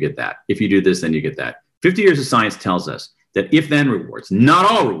this, then you get that. If you do this, then you get that. 50 years of science tells us that if-then rewards, not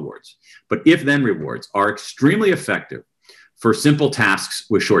all rewards, but if-then rewards are extremely effective for simple tasks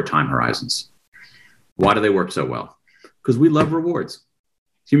with short time horizons. Why do they work so well? Because we love rewards.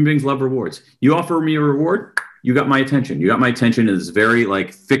 Human beings love rewards. You offer me a reward, you got my attention. You got my attention in this very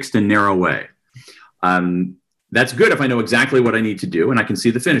fixed and narrow way. That's good if I know exactly what I need to do and I can see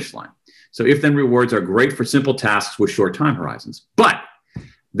the finish line. So if-then rewards are great for simple tasks with short time horizons, but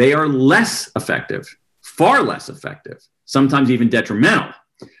they are less effective, far less effective, sometimes even detrimental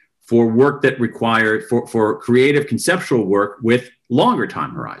for work that requires, for creative conceptual work with longer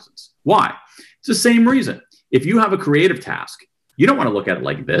time horizons. Why? It's the same reason. If you have a creative task, you don't want to look at it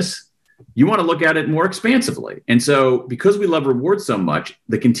like this. You want to look at it more expansively. And so because we love rewards so much,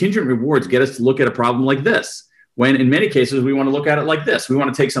 the contingent rewards get us to look at a problem like this, when in many cases we want to look at it like this. We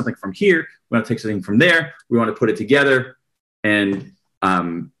want to take something from here. We want to take something from there. We want to put it together. and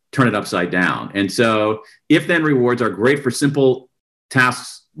turn it upside down. And so if then rewards are great for simple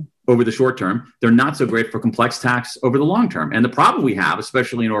tasks over the short term, they're not so great for complex tasks over the long term. And the problem we have,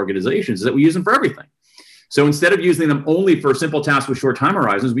 especially in organizations, is that we use them for everything. So instead of using them only for simple tasks with short time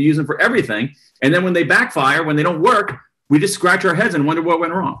horizons, we use them for everything. And then when they backfire, when they don't work, we just scratch our heads and wonder what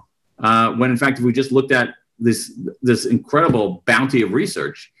went wrong. When in fact, if we just looked at this incredible bounty of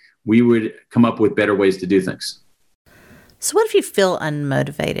research, we would come up with better ways to do things. So what if you feel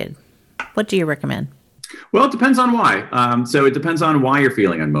unmotivated? What do you recommend? Well, it depends on why. So it depends on why you're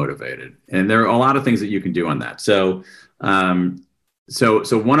feeling unmotivated. And there are a lot of things that you can do on that. So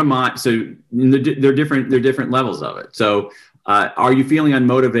one of my, there are different levels of it. So are you feeling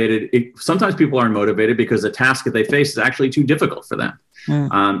unmotivated? Sometimes people are unmotivated because the task that they face is actually too difficult for them.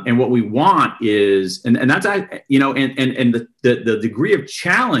 And what we want is, and that's, you know, and the degree of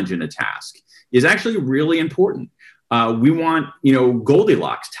challenge in a task is actually really important. We want, you know,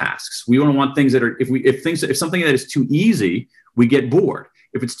 Goldilocks tasks. We want things that are, if something that is too easy, we get bored.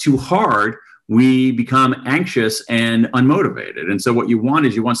 If it's too hard, we become anxious and unmotivated. And so what you want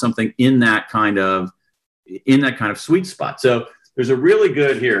is something in that kind of sweet spot. So there's a really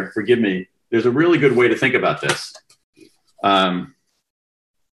good here, forgive me. There's a really good way to think about this. I'm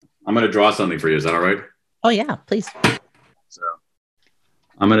going to draw something for you. Is that all right? Oh yeah, please. So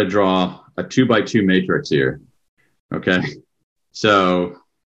I'm going to draw a 2x2 matrix here. Okay. So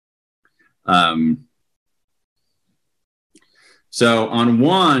on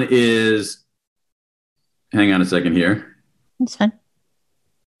one is, hang on a second here. That's fine.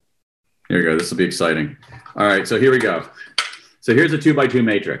 Here we go. This will be exciting. All right. So here we go. So here's a 2x2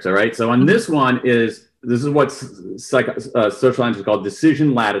 matrix. All right. So on this one this is what social science is called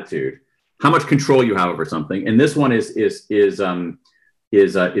decision latitude, how much control you have over something. And this one is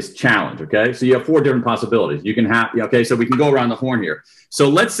challenge. Okay. So you have 4 different possibilities. You can have, okay. So we can go around the horn here. So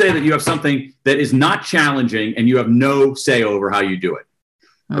let's say that you have something that is not challenging and you have no say over how you do it.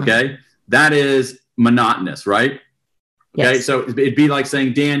 Okay. That is monotonous, right? Okay. Yes. So it'd be like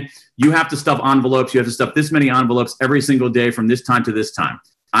saying, Dan, you have to stuff envelopes. You have to stuff this many envelopes every single day from this time to this time.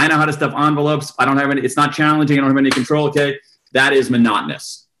 I know how to stuff envelopes. I don't have any, it's not challenging. I don't have any control. Okay. That is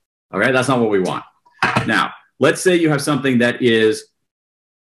monotonous. All right. That's not what we want. Now, let's say you have something that is,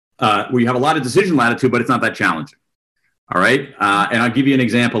 where you have a lot of decision latitude, but it's not that challenging. All right. And I'll give you an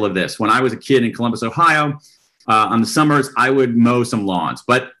example of this. When I was a kid in Columbus, Ohio, on the summers, I would mow some lawns.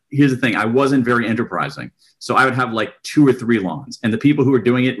 But here's the thing. I wasn't very enterprising. So I would have like 2 or 3 lawns. And the people who were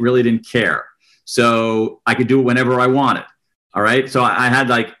doing it really didn't care. So I could do it whenever I wanted. All right. So I had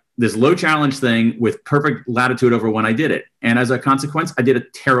like this low challenge thing with perfect latitude over when I did it. And as a consequence, I did a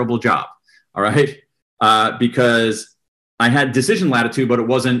terrible job. All right. Because I had decision latitude, but it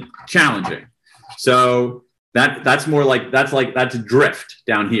wasn't challenging. So that's more like, that's drift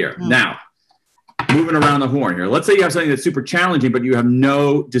down here. Now, moving around the horn here. Let's say you have something that's super challenging, but you have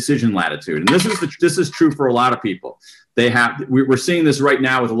no decision latitude. And this is true for a lot of people. We're seeing this right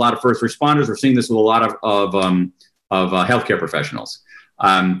now with a lot of first responders. We're seeing this with a lot of healthcare professionals.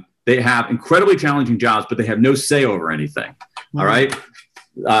 They have incredibly challenging jobs, but they have no say over anything. All right.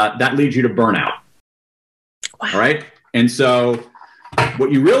 That leads you to burnout. Wow. All right. And so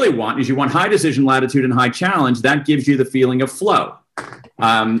what you really want is you want high decision latitude and high challenge. That gives you the feeling of flow.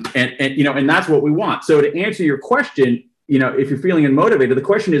 And that's what we want. So to answer your question, if you're feeling unmotivated, the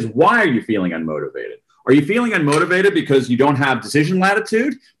question is, why are you feeling unmotivated? Are you feeling unmotivated because you don't have decision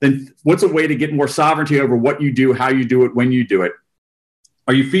latitude? Then what's a way to get more sovereignty over what you do, how you do it, when you do it?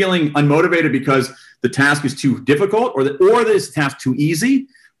 Are you feeling unmotivated because the task is too difficult or this task too easy?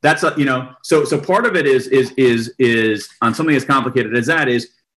 That's so part of it is on something as complicated as that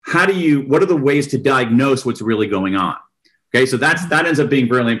is what are the ways to diagnose what's really going on? Okay, so that ends up being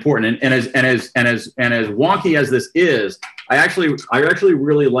really important. And as wonky as this is, I actually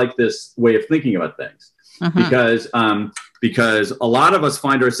really like this way of thinking about things because a lot of us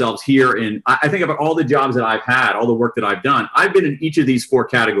find ourselves here in. I think about all the jobs that I've had, all the work that I've done. I've been in each of these 4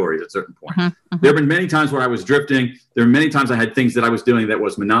 categories at certain points. There have been many times where I was drifting. There are many times I had things that I was doing that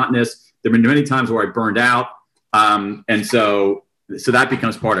was monotonous. There have been many times where I burned out, and so that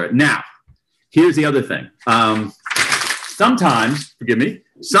becomes part of it. Now, here's the other thing.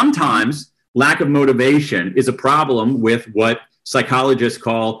 Sometimes lack of motivation is a problem with what psychologists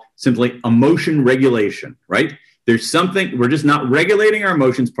call simply emotion regulation, right? There's something, we're just not regulating our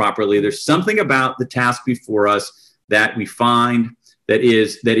emotions properly. There's something about the task before us that we find that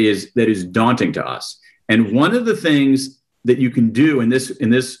is daunting to us. And one of the things that you can do in this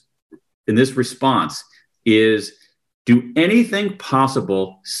response is do anything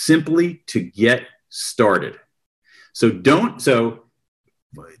possible simply to get started. So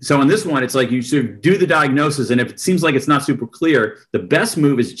on this one, it's like you sort of do the diagnosis, and if it seems like it's not super clear, the best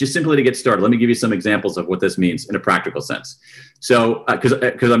move is just simply to get started. Let me give you some examples of what this means in a practical sense. So,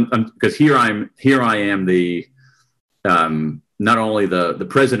 because here I am the not only the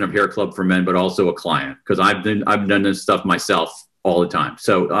president of Hair Club for Men, but also a client, because I've done this stuff myself all the time.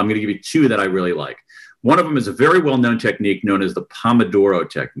 So I'm going to give you two that I really like. One of them is a very well-known technique known as the Pomodoro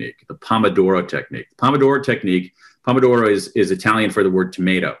technique. The Pomodoro technique. Pomodoro is Italian for the word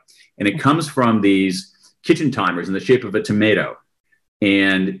tomato, and it comes from these kitchen timers in the shape of a tomato.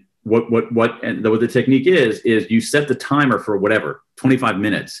 And what the technique is you set the timer for whatever 25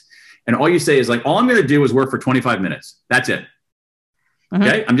 minutes, and all you say is like, all I'm going to do is work for 25 minutes. That's it. Mm-hmm.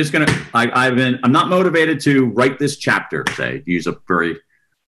 Okay, I'm not motivated to write this chapter. Say, use a very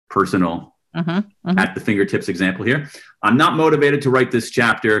personal at the fingertips example here. I'm not motivated to write this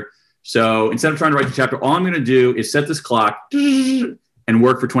chapter. So instead of trying to write the chapter, all I'm going to do is set this clock and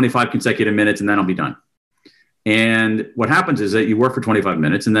work for 25 consecutive minutes, and then I'll be done. And what happens is that you work for 25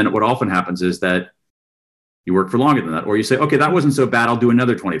 minutes, and then what often happens is that you work for longer than that. Or you say, okay, that wasn't so bad. I'll do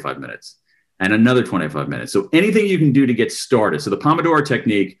another 25 minutes and another 25 minutes. So anything you can do to get started. So the Pomodoro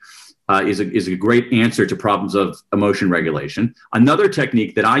technique is a great answer to problems of emotion regulation. Another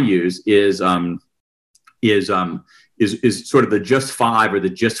technique that I use is sort of the just five or the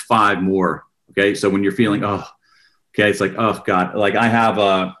just five more. Okay. So when you're feeling, it's like, oh God, like I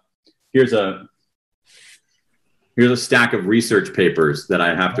have here's a stack of research papers that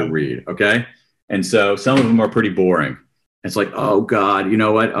I have to read. Okay. And so some of them are pretty boring. It's like, oh God, you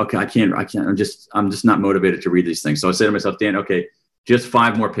know what? Okay. I can't, I'm just not motivated to read these things. So I say to myself, Dan, okay, just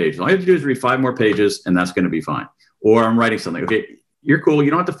 5 more pages. All you have to do is read 5 more pages, and that's going to be fine. Or I'm writing something. Okay, you're cool. You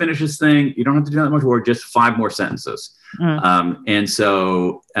don't have to finish this thing. You don't have to do that much work. Just 5 more sentences. And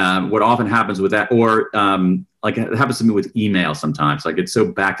so what often happens with that, or like it happens to me with email sometimes. I get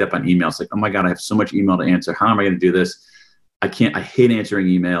so backed up on emails. Like, oh my God, I have so much email to answer. How am I going to do this? I hate answering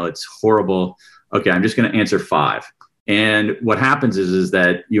email. It's horrible. Okay, I'm just going to answer 5. And what happens is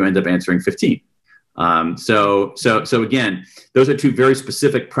that you end up answering 15. So again, those are 2 very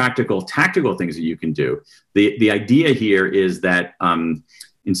specific, practical, tactical things that you can do. The idea here is that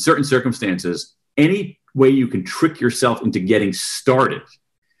in certain circumstances, any way you can trick yourself into getting started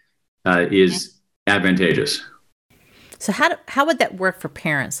is advantageous. So how would that work for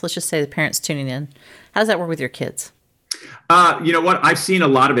parents? Let's just say the parents tuning in. How does that work with your kids? You know what? I've seen a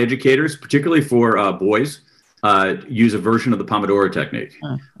lot of educators, particularly for boys, use a version of the Pomodoro technique.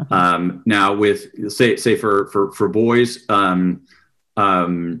 Now, with say for boys, I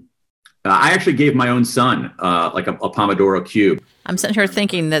actually gave my own son like a Pomodoro cube. I'm sitting here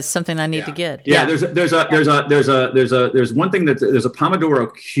thinking that's something I need to get. Yeah, there's one thing there's a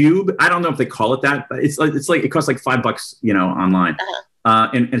Pomodoro cube. I don't know if they call it that, but it's like it costs like $5, online.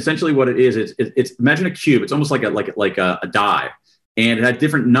 And essentially what it is, it's imagine a cube. It's almost like a die. And it had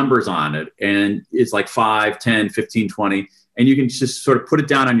different numbers on it. And it's like 5, 10, 15, 20. And you can just sort of put it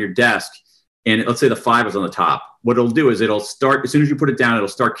down on your desk. And let's say the 5 is on the top. What it'll do is it'll start, as soon as you put it down, it'll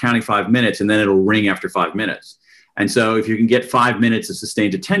start counting 5 minutes, and then it'll ring after 5 minutes. And so if you can get 5 minutes of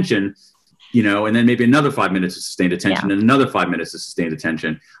sustained attention, and then maybe another 5 minutes of sustained attention and another 5 minutes of sustained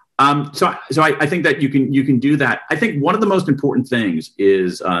attention. So I think that you can do that. I think one of the most important things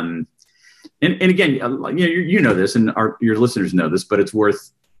is, and again, you know this, and your listeners know this, but it's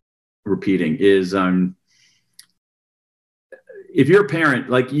worth repeating, is if you're a parent,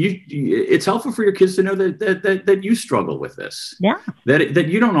 like it's helpful for your kids to know that you struggle with this. Yeah. That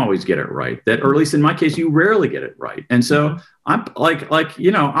you don't always get it right. That, or at least in my case, you rarely get it right. And so I'm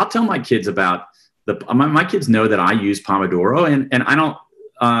I'll tell my kids about my kids know that I use Pomodoro, and I don't.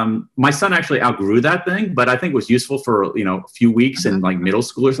 My son actually outgrew that thing, but I think it was useful for a few weeks in like middle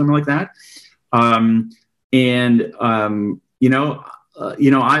school or something like that. I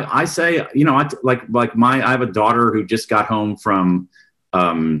say, I have a daughter who just got home from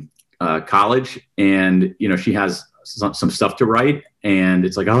college, and she has some stuff to write, and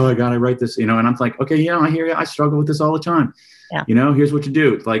it's like, oh my God, I write this, and I'm like, okay, I hear you. I struggle with this all the time. Yeah. Here's what you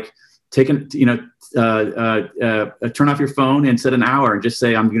do. Like turn off your phone and set an hour and just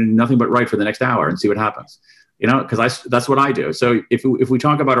say, I'm going to do nothing but write for the next hour and see what happens. Because that's what I do. So if we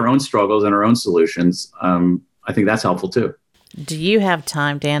talk about our own struggles and our own solutions, I think that's helpful too. Do you have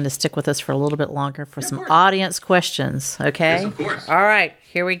time, Dan, to stick with us for a little bit longer for some audience questions? Okay. Yes, of course. All right,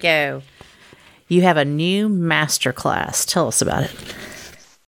 here we go. You have a new masterclass. Tell us about it.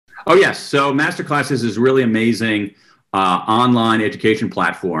 Oh, yes. So Masterclasses is really amazing online education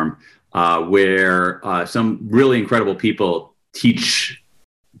platform where some really incredible people teach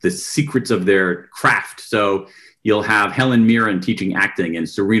the secrets of their craft. So you'll have Helen Mirren teaching acting and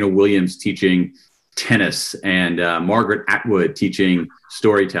Serena Williams teaching tennis and Margaret Atwood teaching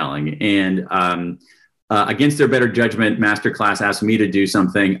storytelling. And against their better judgment, Masterclass asked me to do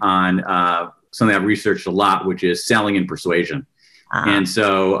something on something I've researched a lot, which is selling and persuasion. And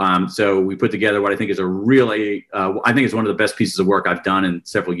so we put together what I think is a really, I think it's one of the best pieces of work I've done in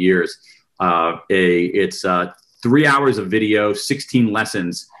several years. It's 3 hours of video, 16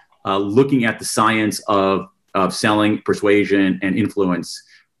 lessons, looking at the science of selling, persuasion, and influence,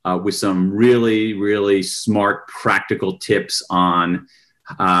 with some really, really smart, practical tips on,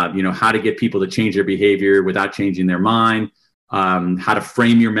 how to get people to change their behavior without changing their mind, how to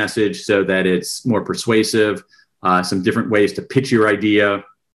frame your message so that it's more persuasive, some different ways to pitch your idea,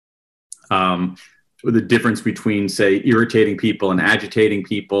 the difference between, say, irritating people and agitating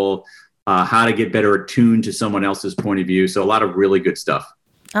people, how to get better attuned to someone else's point of view. So a lot of really good stuff.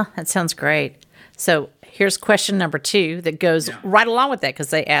 Oh, that sounds great. So here's question number 2 that goes right along with that, because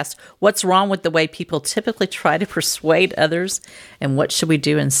they asked, what's wrong with the way people typically try to persuade others, and what should we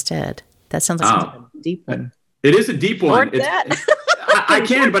do instead? That sounds like a deep one. It is a deep one. I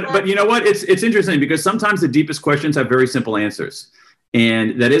can, but you know what? It's interesting because sometimes the deepest questions have very simple answers.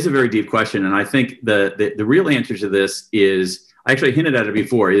 And that is a very deep question. And I think the real answer to this is, I actually hinted at it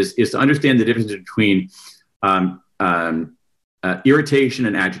before, is to understand the difference between irritation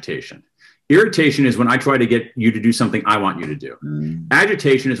and agitation. Irritation is when I try to get you to do something I want you to do.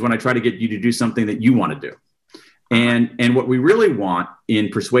 Agitation is when I try to get you to do something that you want to do. And what we really want in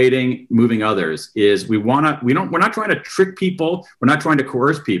persuading, moving others is we're not trying to trick people. We're not trying to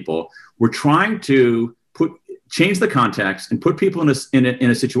coerce people. We're trying to change the context and put people in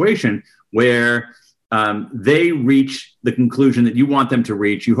a situation where they reach the conclusion that you want them to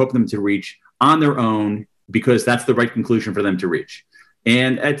reach. You hope them to reach on their own because that's the right conclusion for them to reach.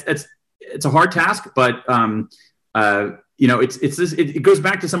 And it's a hard task, but it goes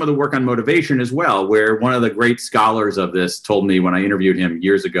back to some of the work on motivation as well, where one of the great scholars of this told me when I interviewed him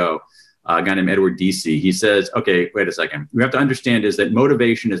years ago, a guy named Edward Deasy, he says, okay, wait a second. We have to understand is that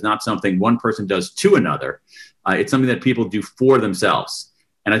motivation is not something one person does to another. It's something that people do for themselves.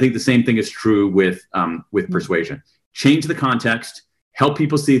 And I think the same thing is true with persuasion. Change the context, help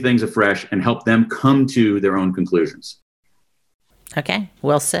people see things afresh, and help them come to their own conclusions. Okay,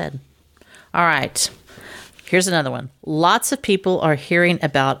 well said. All right. Here's another one. Lots of people are hearing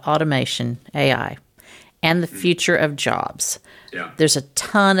about automation, AI, and the future of jobs. Yeah. There's a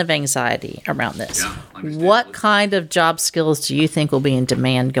ton of anxiety around this. What kind of job skills do you think will be in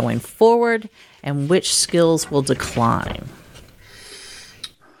demand going forward, and which skills will decline?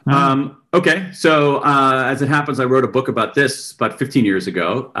 Okay. So as it happens, I wrote a book about this about 15 years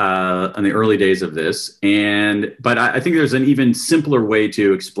ago, in the early days of this. But I think there's an even simpler way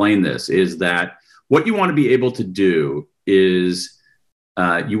to explain this, is that what you want to be able to do is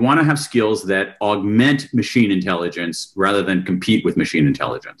you want to have skills that augment machine intelligence rather than compete with machine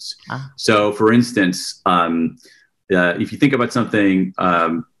intelligence. So for instance, if you think about something,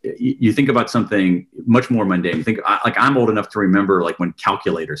 you think about something much more mundane. You think like I'm old enough to remember like when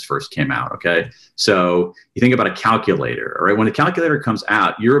calculators first came out. Okay. So you think about a calculator, all right? When a calculator comes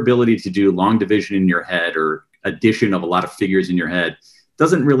out, your ability to do long division in your head or addition of a lot of figures in your head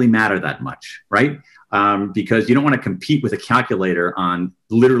doesn't really matter that much, right? Because you don't want to compete with a calculator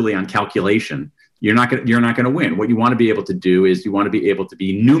literally on calculation. You're not going to win. What you want to be able to do is you want to be able to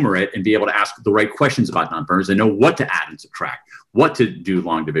be numerate and be able to ask the right questions about numbers and know what to add and subtract, what to do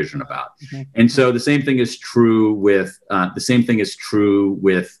long division about. Mm-hmm. And so the same thing is true with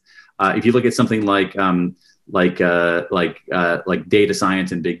if you look at something like data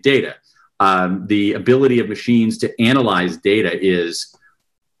science and big data. The ability of machines to analyze data is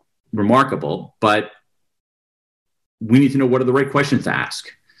remarkable, but we need to know what are the right questions to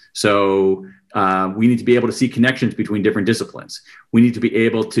ask. So we need to be able to see connections between different disciplines. We need to be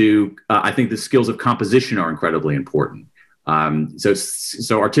able to, I think the skills of composition are incredibly important.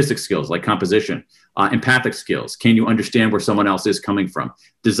 So artistic skills like composition, empathic skills. Can you understand where someone else is coming from?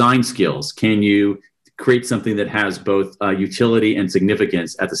 Design skills. Can you create something that has both utility and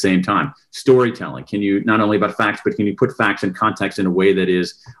significance at the same time? Storytelling. Can you not only about facts, but can you put facts in context in a way that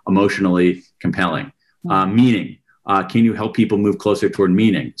is emotionally compelling? Meaning. Can you help people move closer toward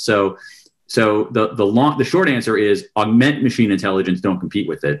meaning? So the short answer is augment machine intelligence, don't compete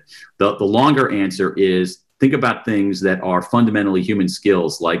with it. The longer answer is think about things that are fundamentally human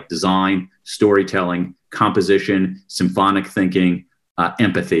skills like design, storytelling, composition, symphonic thinking,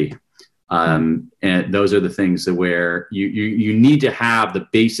 empathy. And those are the things that where you need to have the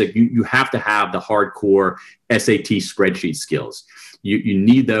basic, you have to have the hardcore SAT spreadsheet skills. You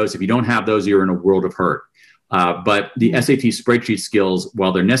need those. If you don't have those, you're in a world of hurt. But the SAT spreadsheet skills,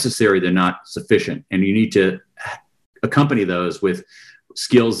 while they're necessary, they're not sufficient. And you need to accompany those with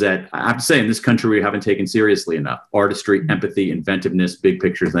skills that I have to say in this country we haven't taken seriously enough: artistry, empathy, inventiveness, big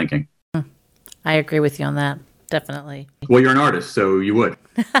picture thinking. I agree with you on that. Definitely. Well, you're an artist, so you would.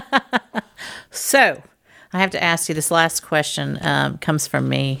 So I have to ask you, this last question comes from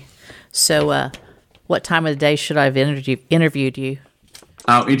me. So what time of the day should I have interviewed you?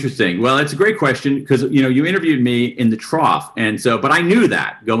 Oh, interesting. Well, it's a great question because, you interviewed me in the trough. And so, but I knew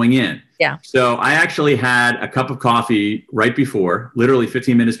that going in. Yeah. So I actually had a cup of coffee right before, literally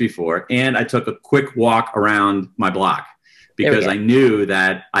 15 minutes before, and I took a quick walk around my block because I knew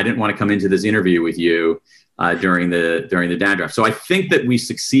that I didn't want to come into this interview with you during the dad draft. So I think that we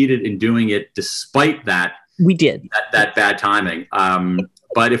succeeded in doing it despite that. We did. That bad timing.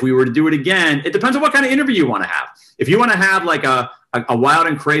 But if we were to do it again, it depends on what kind of interview you want to have. If you want to have like a wild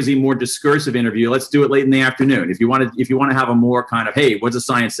and crazy, more discursive interview, let's do it late in the afternoon. If you want to have a more kind of, hey, what's the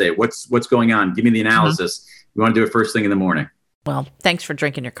science say? What's going on? Give me the analysis. You want to do it first thing in the morning. Well, thanks for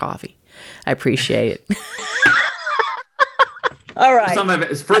drinking your coffee. I appreciate it. All right.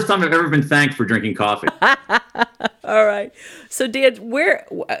 First time I've ever been thanked for drinking coffee. All right. So, Dan,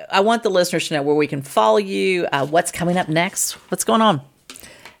 I want the listeners to know where we can follow you, what's coming up next, what's going on,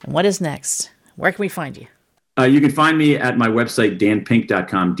 and what is next. Where can we find you? You can find me at my website,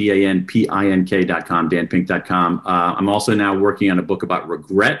 danpink.com, danpink.com, danpink.com. I'm also now working on a book about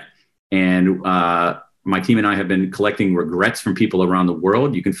regret, and my team and I have been collecting regrets from people around the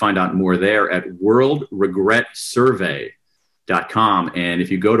world. You can find out more there at worldregretsurvey.com. And if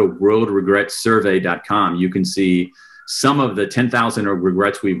you go to worldregretsurvey.com, you can see some of the 10,000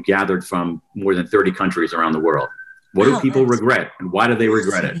 regrets we've gathered from more than 30 countries around the world. What do people regret, and why do they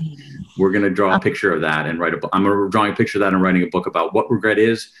regret it? We're going to draw a picture of that and write a book. I'm drawing a picture of that and writing a book about what regret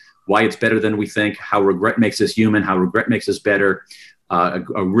is, why it's better than we think, how regret makes us human, how regret makes us better. A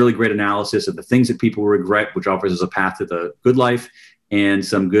really great analysis of the things that people regret, which offers us a path to the good life, and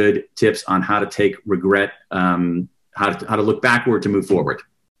some good tips on how to take regret, how to look backward to move forward.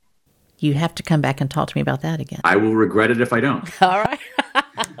 You have to come back and talk to me about that again. I will regret it if I don't. All right.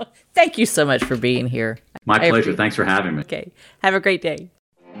 Thank you so much for being here. My pleasure. Thanks for having me. Okay. Have a great day.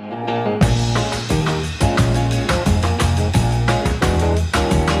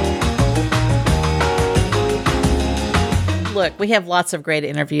 Look, we have lots of great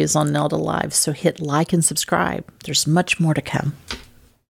interviews on Nelda Live, so hit like and subscribe. There's much more to come.